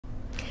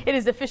It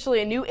is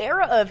officially a new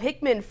era of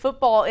Hickman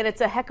football, and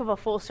it's a heck of a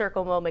full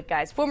circle moment,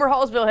 guys. Former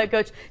Hallsville head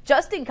coach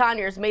Justin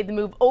Conyers made the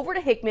move over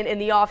to Hickman in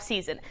the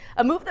offseason.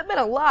 A move that meant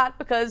a lot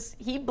because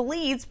he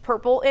bleeds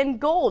purple and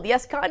gold.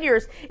 Yes,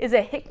 Conyers is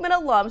a Hickman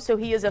alum, so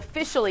he is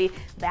officially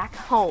back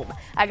home.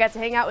 I got to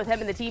hang out with him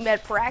and the team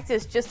at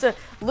practice just a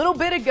little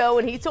bit ago,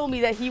 and he told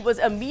me that he was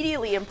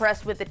immediately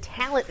impressed with the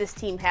talent this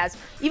team has,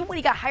 even when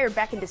he got hired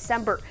back in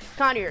December.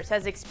 Conyers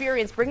has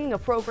experience bringing a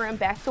program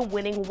back to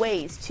winning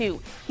ways,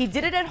 too. He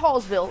did it at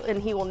Hallsville,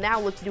 and he will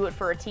now look to do it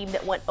for a team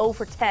that went 0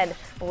 for 10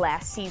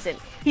 last season.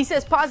 He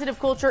says positive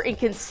culture and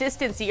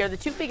consistency are the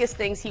two biggest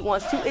things he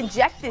wants to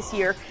inject this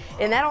year,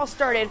 and that all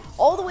started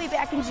all the way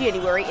back in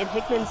January in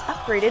Hickman's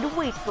upgraded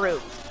weight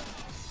room.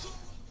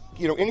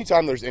 You know,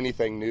 anytime there's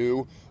anything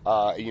new,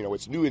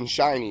 it's new and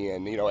shiny,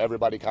 and,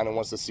 everybody kind of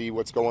wants to see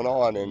what's going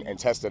on and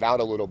test it out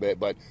a little bit,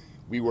 but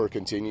we were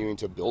continuing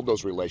to build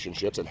those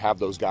relationships and have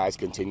those guys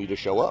continue to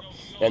show up.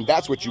 And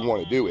that's what you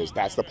want to do.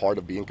 That's the part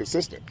of being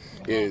consistent,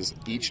 is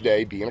each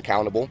day being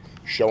accountable,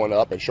 showing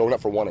up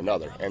for one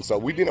another. And so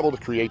we've been able to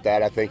create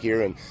that, I think,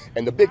 here.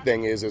 And the big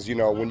thing is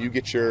when you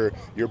get your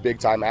big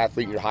time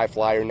athlete and your high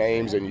flyer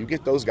names and you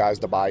get those guys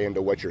to buy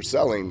into what you're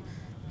selling,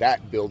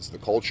 that builds the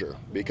culture,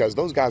 because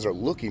those guys are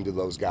looking to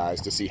those guys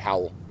to see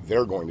how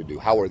they're going to do,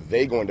 how are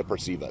they going to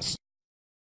perceive us.